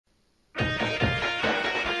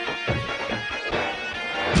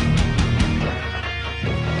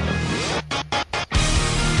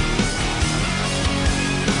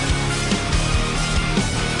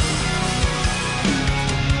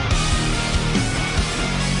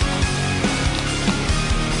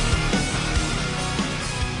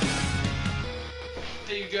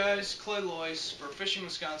guys, Clay Loyce for Fishing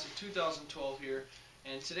Wisconsin 2012 here,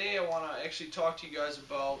 and today I want to actually talk to you guys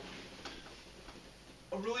about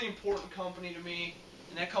a really important company to me,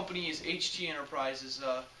 and that company is HT Enterprises.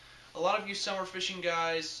 A lot of you summer fishing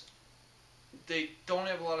guys, they don't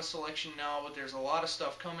have a lot of selection now, but there's a lot of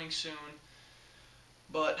stuff coming soon.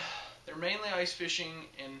 But they're mainly ice fishing,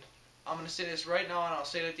 and I'm going to say this right now, and I'll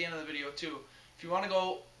say it at the end of the video too. If you want to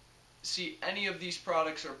go see any of these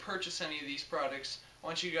products or purchase any of these products, I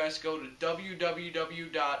want you guys to go to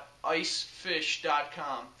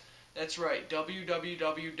www.icefish.com. That's right,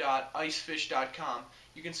 www.icefish.com.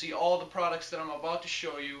 You can see all the products that I'm about to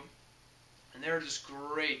show you, and they're just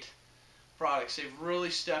great products. They've really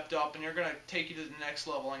stepped up, and they're going to take you to the next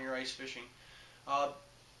level on your ice fishing. The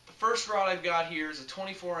first rod I've got here is a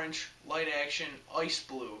 24-inch light action Ice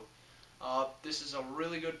Blue. This is a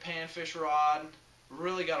really good panfish rod.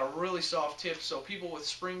 Really got a really soft tip, so people with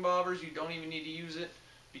spring bobbers, you don't even need to use it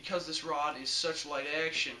because this rod is such light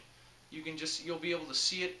action. You'll be able to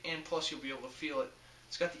see it, and plus you'll be able to feel it.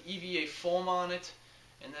 It's got the EVA foam on it,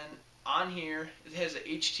 and then on here it has a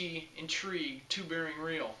HT Intrigue 2-bearing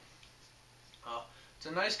reel. It's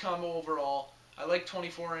a nice combo overall. I like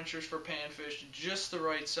 24 inchers for panfish, just the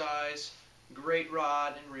right size, great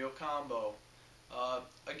rod and reel combo.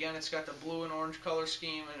 Again, it's got the blue and orange color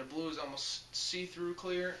scheme, and the blue is almost see-through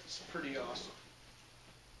clear. It's pretty awesome.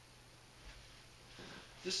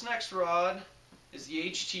 This next rod is the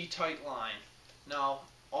HT Tight Line. Now,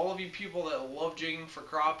 all of you people that love jigging for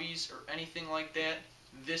crappies or anything like that,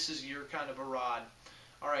 this is your kind of a rod.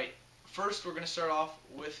 Alright, first we're going to start off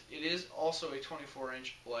with, it is also a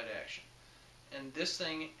 24-inch light action. And this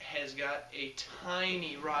thing has got a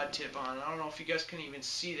tiny rod tip on it. I don't know if you guys can even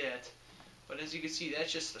see that. But as you can see,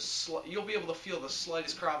 that's just you'll be able to feel the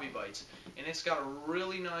slightest crappie bites. And it's got a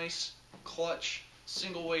really nice clutch,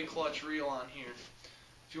 single-way clutch reel on here.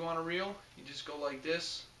 If you want a reel, you just go like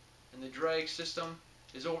this, and the drag system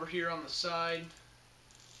is over here on the side.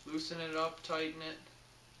 Loosen it up, tighten it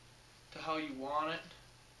to how you want it.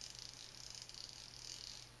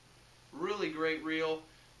 Really great reel.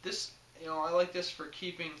 This, I like this for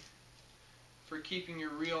keeping your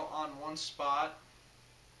reel on one spot.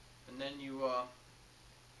 And then you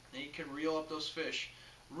can reel up those fish.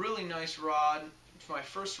 Really nice rod. It's my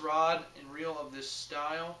first rod and reel of this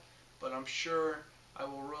style, but I'm sure I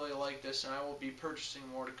will really like this, and I will be purchasing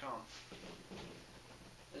more to come.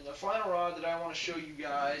 And the final rod that I want to show you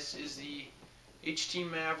guys is the HT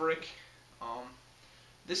Maverick.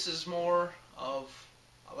 This is more of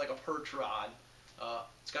like a perch rod.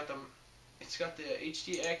 It's got the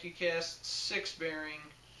HT AccuCast 6-bearing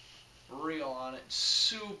reel on it,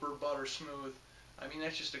 super butter smooth. I mean,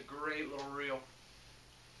 that's just a great little reel.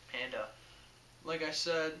 And like I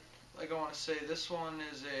said, like I want to say, this one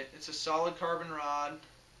is it's a solid carbon rod,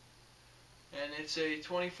 and it's a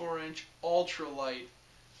 24-inch ultralight.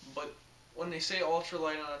 But when they say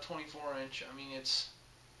ultralight on a 24-inch, I mean it's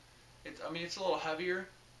a little heavier.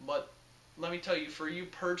 But let me tell you, for you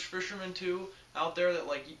perch fishermen too out there that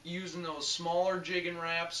like using those smaller jigging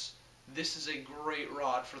wraps, this is a great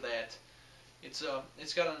rod for that. It's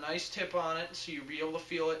got a nice tip on it, so you'll be able to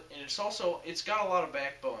feel it, and it's got a lot of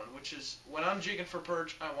backbone, which is, when I'm jigging for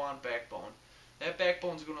perch, I want backbone. That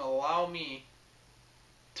backbone is going to allow me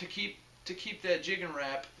to keep that jigging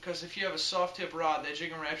wrap, because if you have a soft tip rod, that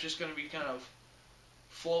jigging wrap is just going to be kind of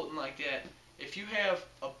floating like that. If you have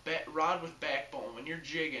a rod with backbone, when you're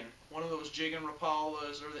jigging, one of those jigging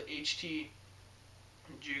Rapalas or the HT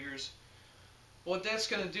jiggers, what that's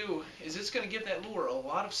going to do is it's going to give that lure a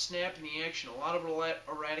lot of snap in the action, a lot of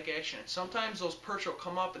erratic action. Sometimes those perch will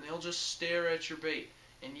come up and they'll just stare at your bait,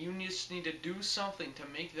 and you just need to do something to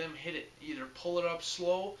make them hit it. Either pull it up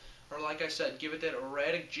slow, or like I said, give it that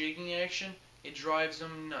erratic jigging action. It drives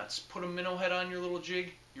them nuts. Put a minnow head on your little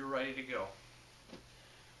jig, you're ready to go.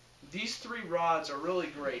 These three rods are really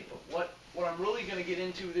great, but what I'm really going to get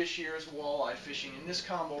into this year is walleye fishing, and this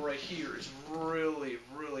combo right here is really,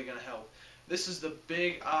 really going to help. This is the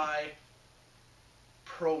Big Eye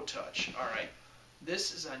Pro Touch. Alright,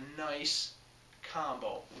 this is a nice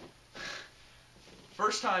combo.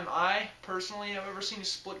 First time I personally have ever seen a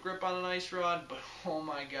split grip on an ice rod, but oh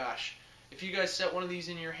my gosh. If you guys set one of these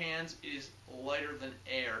in your hands, it is lighter than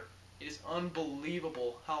air. It is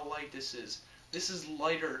unbelievable how light this is. This is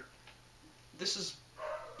lighter. This is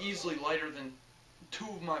easily lighter than two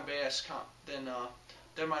of my bass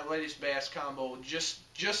than my latest bass combo, just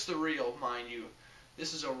the reel, mind you.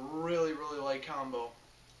 This is a really, really light combo.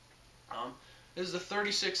 This is the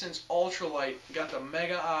 36-inch ultralight. Got the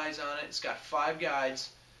mega eyes on it. It's got 5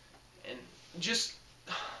 guides, and just,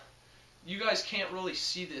 you guys can't really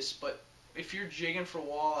see this, but if you're jigging for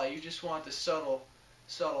walleye, you just want the subtle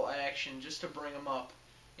action just to bring them up.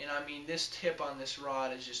 And I mean, this tip on this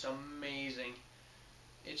rod is just amazing.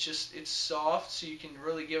 It's soft, so you can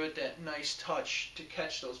really give it that nice touch to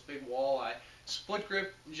catch those big walleye. Split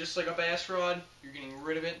grip, just like a bass rod, you're getting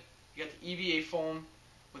rid of it. You got the EVA foam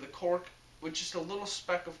with a cork, with just a little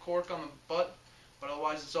speck of cork on the butt, but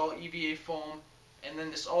otherwise it's all EVA foam. And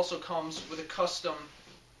then this also comes with a custom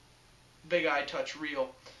Big Eye Touch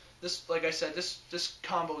reel. This, like I said, this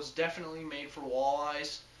combo is definitely made for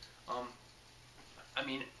walleyes. I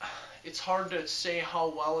mean, it's hard to say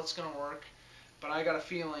how well it's going to work, but I got a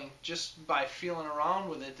feeling, just by feeling around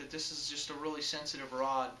with it, that this is just a really sensitive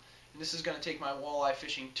rod, and this is going to take my walleye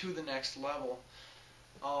fishing to the next level.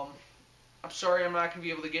 I'm sorry I'm not going to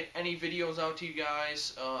be able to get any videos out to you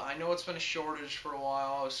guys. I know it's been a shortage for a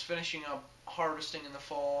while. I was finishing up harvesting in the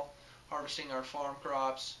fall, harvesting our farm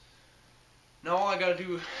crops. Now all I got to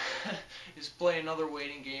do is play another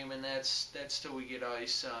waiting game, and that's till we get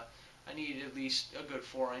ice. I need at least a good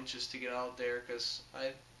 4 inches to get out there, because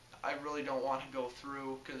I really don't want to go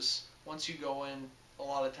through, because once you go in, a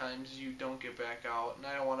lot of times you don't get back out, and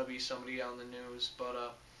I don't want to be somebody on the news,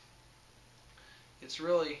 but it's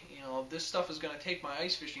really, you know, this stuff is going to take my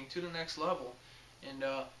ice fishing to the next level. And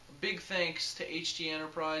a big thanks to HT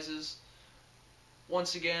Enterprises.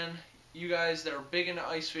 Once again, you guys that are big into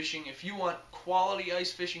ice fishing, if you want quality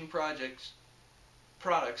ice fishing products,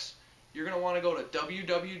 you're going to want to go to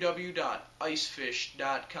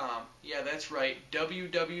www.icefish.com. Yeah, that's right,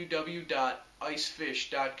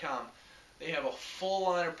 www.icefish.com. They have a full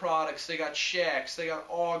line of products. They got shacks, they got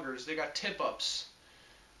augers, they got tip-ups,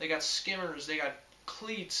 they got skimmers, they got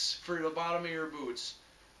cleats for the bottom of your boots.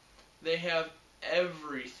 They have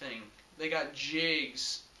everything. They got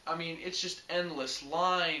jigs. I mean, it's just endless.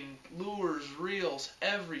 Line, lures, reels,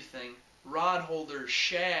 everything. Rod holders,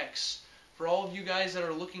 shacks. For all of you guys that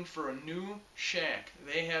are looking for a new shack,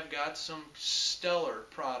 they have got some stellar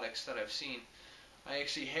products that I've seen. I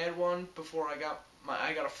actually had one before I got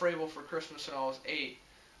a Frabill for Christmas when I was 8.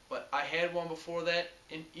 But I had one before that,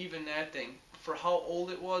 and even that thing, for how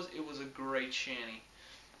old it was a great shanty.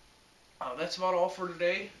 That's about all for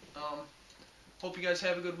today. Hope you guys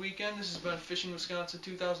have a good weekend. This has been Fishing Wisconsin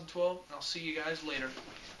 2012, and I'll see you guys later.